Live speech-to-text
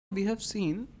We have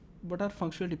seen what are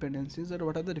functional dependencies, or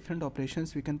what are the different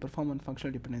operations we can perform on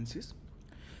functional dependencies.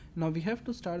 Now we have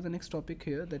to start the next topic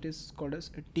here, that is called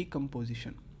as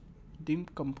decomposition.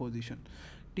 Decomposition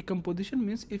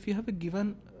means if you have a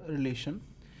given relation,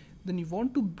 then you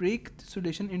want to break this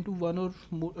relation into one or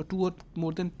more, two or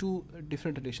more than two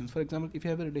different relations. For example, if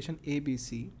you have a relation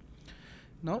ABC,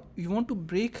 now you want to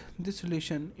break this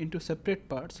relation into separate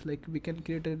parts. Like we can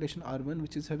create a relation R1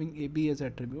 which is having AB as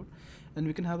attribute, and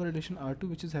we can have a relation R2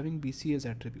 which is having BC as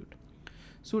attribute.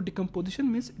 So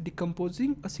decomposition means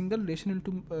decomposing a single relation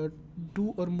into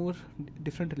two or more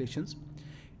different relations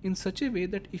in such a way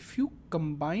that if you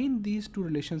combine these two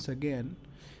relations again,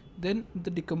 then the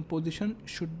decomposition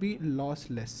should be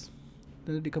lossless.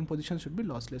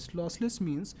 Lossless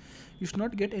means you should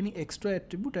not get any extra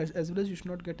attribute, as well as you should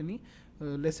not get any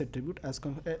less attribute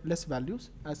less values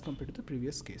as compared to the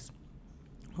previous case.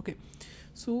 Okay,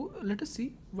 so let us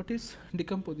see what is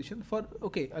decomposition.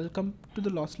 I'll come to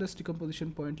the lossless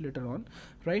decomposition point later on.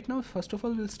 Right now, first of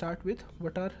all, we'll start with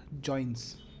what are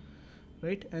joins,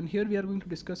 right? And here we are going to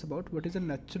discuss about what is a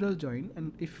natural join,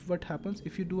 and what happens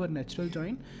if you do a natural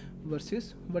join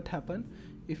versus what happen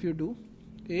if you do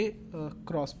a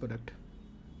cross product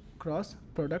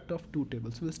of two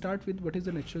tables. We'll start with what is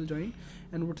the natural join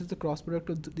and what is the cross product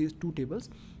of these two tables,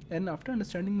 and after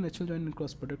understanding the natural join and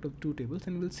cross product of two tables,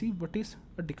 then we'll see what is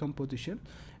a decomposition,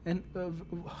 and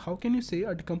how can you say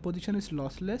a decomposition is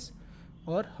lossless,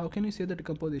 or how can you say the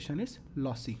decomposition is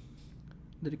lossy.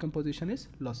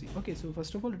 Okay, so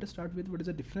first of all, let us start with what is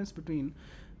the difference between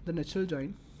the natural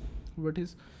join. What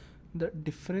is the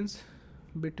difference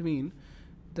between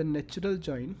the natural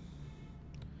join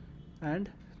and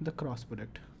the cross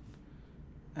product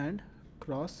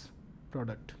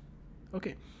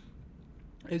Okay,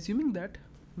 assuming that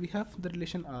we have the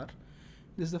relation R,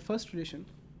 this is the first relation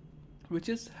which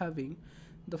is having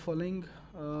the following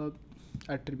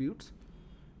attributes,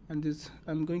 and this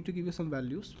I'm going to give you some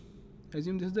values.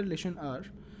 Assume this is the relation R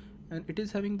and it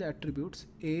is having the attributes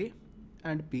A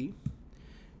and B,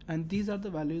 and these are the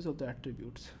values of the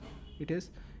attributes. It is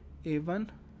A1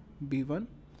 B1,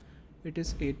 it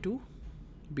is A2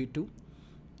 B2,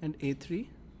 and A3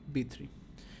 B3.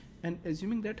 And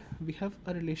assuming that we have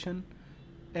a relation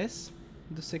S,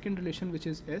 the second relation which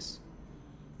is S,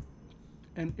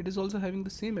 and it is also having the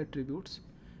same attributes,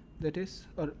 that is,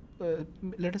 or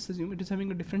let us assume it is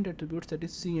having a different attributes, that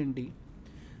is C and D,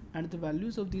 and the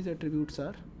values of these attributes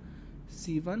are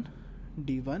C1,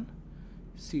 D1,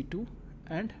 C2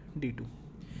 and D2.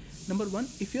 Number one,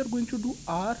 if you are going to do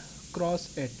R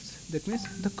cross S, that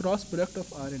means the cross product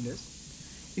of R and S.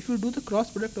 If you do the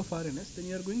cross product of R and S, then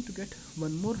you are going to get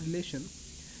one more relation,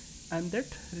 and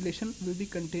that relation will be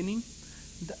containing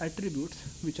the attributes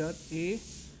which are A,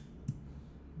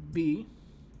 B,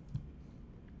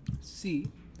 C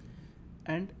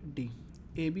and D,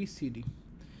 A, B, C, D,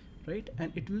 right?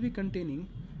 And it will be containing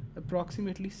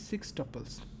approximately 6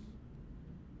 tuples.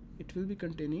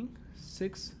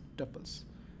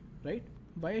 Right?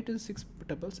 Why it is 6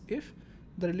 tuples? If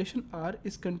the relation R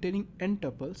is containing n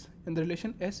tuples and the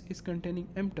relation S is containing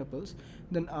m tuples,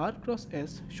 then R cross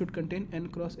S should contain n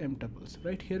cross m tuples,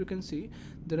 right? Here you can see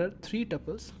there are 3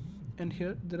 tuples and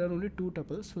here there are only 2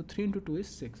 tuples, so 3 into 2 is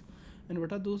 6. And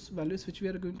what are those values which we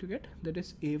are going to get? That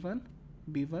is A1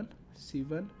 B1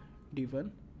 C1 D1,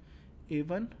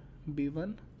 A1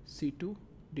 B1 C2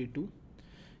 D2,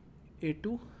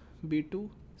 A2 B2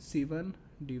 C1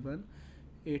 D1,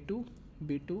 A2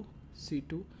 B2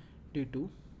 C2 D2,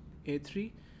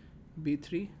 A3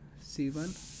 B3 C1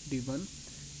 D1,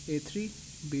 A3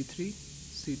 B3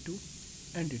 C2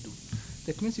 and D2.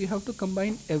 That means you have to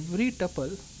combine every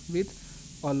tuple with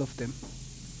all of them.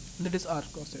 That is R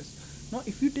cross S. Now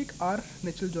if you take R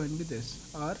natural join with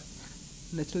this,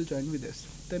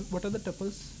 then what are the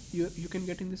tuples you can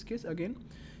get in this case? Again,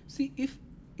 see, if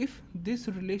this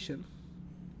relation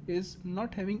is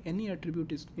not having any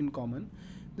attribute is in common,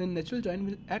 then natural join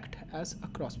will act as a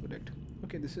cross product.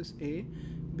 Okay, this is A,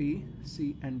 B,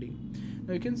 C and D.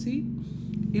 Now you can see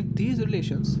if these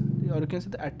relations, or you can say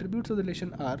the attributes of the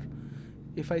relation R,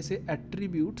 if I say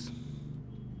attributes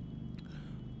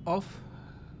of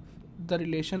the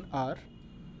relation R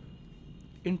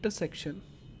intersection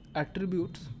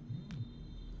attributes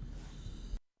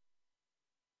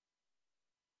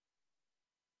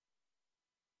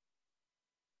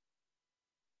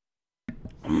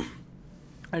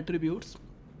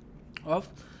of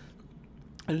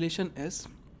relation S,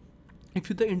 if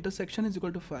the intersection is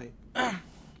equal to 5,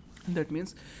 that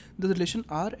means the relation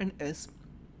R and S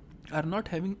are not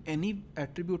having any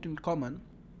attribute in common,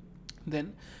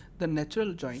 then the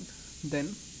natural join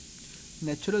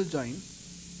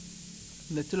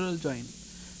natural join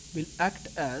will act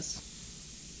as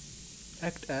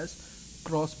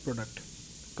cross product.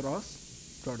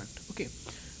 Okay,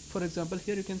 for example,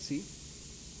 here you can see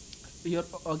you're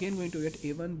again going to get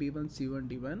a1 b1 c1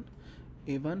 d1,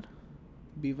 a1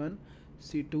 b1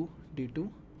 c2 d2,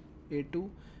 a2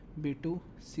 b2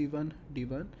 c1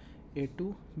 d1,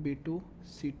 a2 b2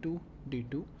 c2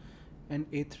 d2,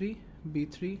 and a3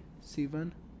 b3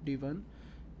 c1 d1,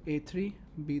 a3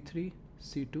 b3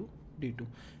 c2 d2.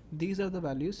 These are the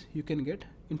values you can get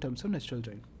in terms of natural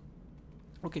join.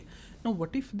 Okay, now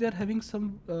what if they are having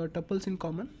some tuples in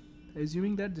common?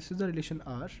 Assuming that this is the relation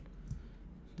R,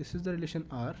 this is the relation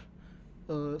R.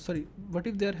 What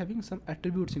if they are having some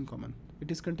attributes in common? It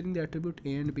is containing the attribute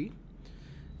A and B,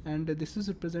 and this is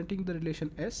representing the relation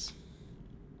S.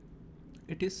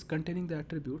 It is containing the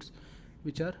attributes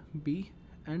which are B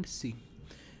and C.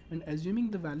 And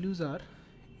assuming the values are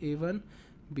A1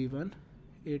 B1,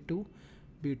 A2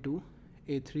 B2,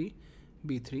 A3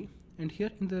 B3, and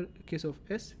here in the case of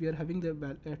S we are having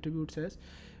the attributes as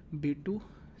B2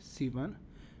 C1,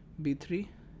 B3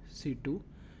 C2,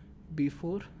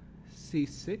 B4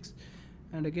 C6,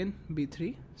 and again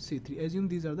B3 C3. Assume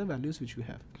these are the values which we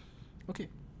have. Okay,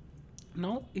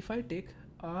 now if I take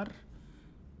R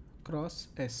cross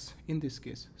S in this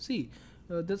case, see,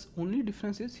 this only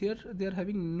difference is here they are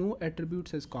having no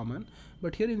attributes as common,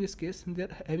 but here in this case they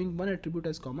are having one attribute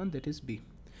as common, that is B.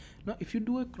 Now if you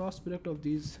do a cross product of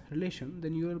these relation,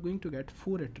 then you are going to get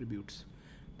 4 attributes,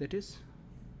 that is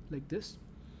like this.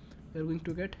 You are going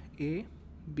to get A,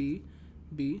 B,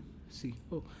 B, C.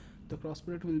 Oh, the cross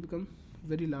product will become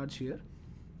very large here.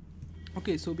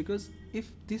 Okay, so because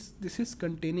if this is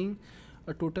containing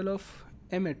a total of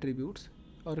m attributes,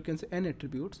 or you can say n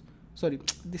attributes, sorry,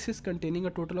 this is containing a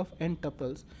total of n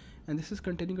tuples, and this is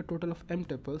containing a total of m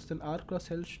tuples, then R cross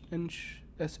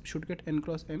S should get n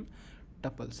cross m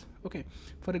tuples. Okay,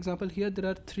 for example, here there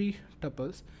are 3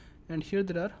 tuples and here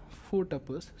there are 4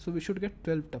 tuples, so we should get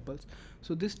 12 tuples.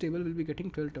 So this table will be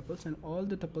getting 12 tuples, and all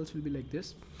the tuples will be like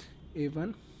this: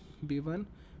 A1 B1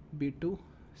 B2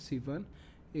 C1,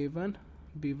 A1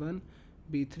 B1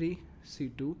 B3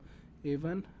 C2,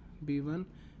 A1 B1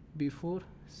 B4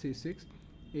 C6,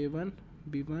 A1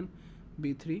 B1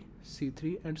 B3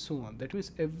 C3, and so on. That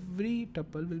means every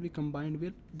tuple will be combined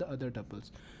with the other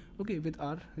tuples, okay, with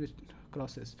R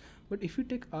crosses. But if you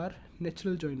take R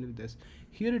natural join with this,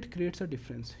 here it creates a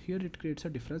difference. Here it creates a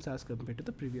difference as compared to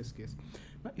the previous case.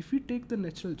 Now if we take the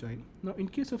natural join, now in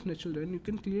case of natural join, you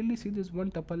can clearly see there's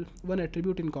one tuple, one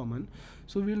attribute in common.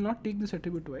 So we will not take this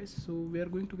attribute twice. So we are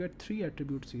going to get 3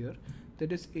 attributes here,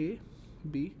 that is A,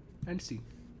 B, and C.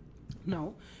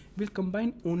 Now we'll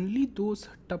combine only those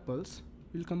tuples.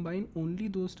 We'll combine only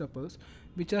those tuples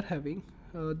which are having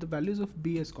the values of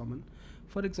B as common.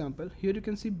 For example, here you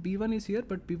can see B1 is here,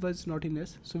 but B1 is not in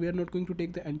S, so we are not going to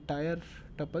take the entire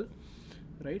tuple,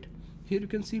 right? Here you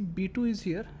can see B2 is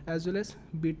here as well as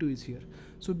B2 is here.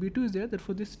 So B2 is there,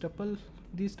 therefore this tuple,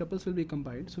 these tuples will be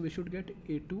combined. So we should get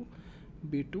A2,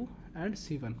 B2, and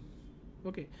C1.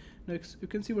 Okay, next you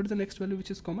can see what is the next value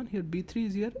which is common. Here B3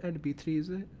 is here and B3 is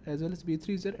here, as well as B3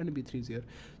 is here and B3 is here.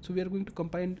 So we are going to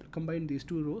combine these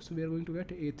 2 rows. So we are going to get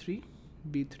A3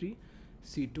 B3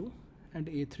 C2 and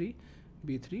A3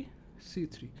 B3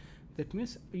 C3. That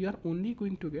means you are only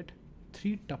going to get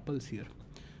 3 tuples here.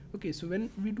 Okay, so when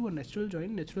we do a natural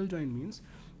join means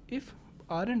if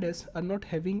R and S are not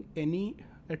having any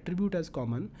attribute as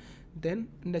common, then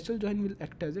natural join will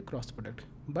act as a cross product.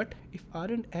 But if R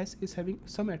and S is having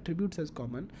some attributes as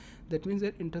common, that means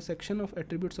that intersection of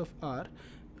attributes of R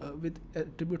with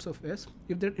attributes of S,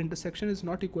 if that intersection is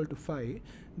not equal to 5,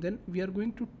 then we are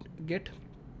going to get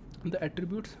the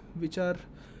attributes which are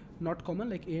not common,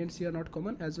 like A and C are not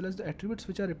common, as well as the attributes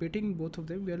which are repeating both of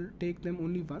them, we'll take them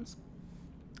only once,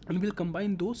 and we'll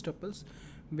combine those tuples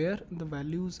where the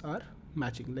values are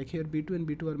matching. Like here B2 and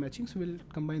B2 are matching, so we'll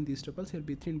combine these tuples. Here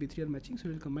B3 and B3 are matching, so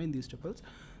we'll combine these tuples.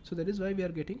 So that is why we are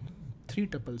getting 3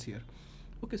 tuples here.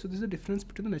 Okay, so this is the difference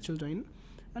between the natural join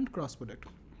and cross product.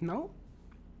 Now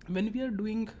when we are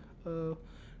doing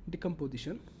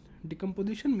decomposition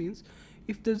means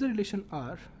if there's a relation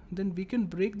R, then we can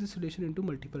break this relation into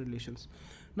multiple relations.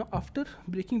 Now after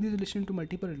breaking this relation into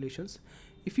multiple relations,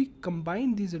 if we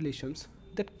combine these relations,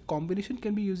 that combination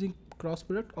can be using cross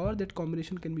product, or that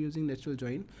combination can be using natural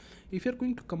join. If you are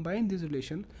going to combine this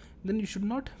relation, then you should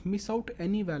not miss out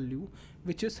any value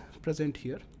which is present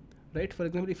here, right? For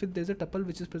example, if there's a tuple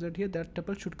which is present here, that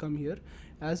tuple should come here,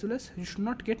 as well as you should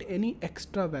not get any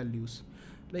extra values.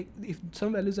 like if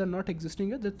some values are not existing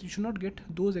here, that you should not get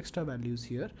those extra values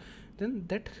here, then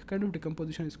that kind of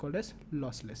decomposition is called as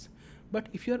lossless. But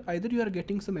if you are either you are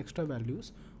getting some extra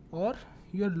values, or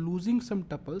you are losing some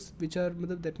tuples which are,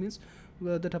 that means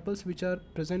the tuples which are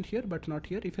present here but not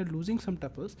here, if you are losing some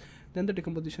tuples, then the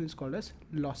decomposition is called as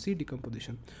lossy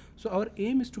decomposition. So our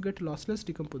aim is to get lossless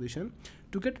decomposition.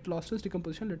 To get lossless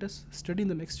decomposition, let us study in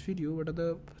the next video what are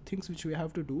the things which we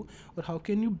have to do, or how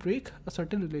can you break a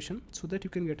certain relation so that you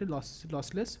can get a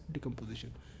lossless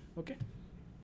decomposition. Okay.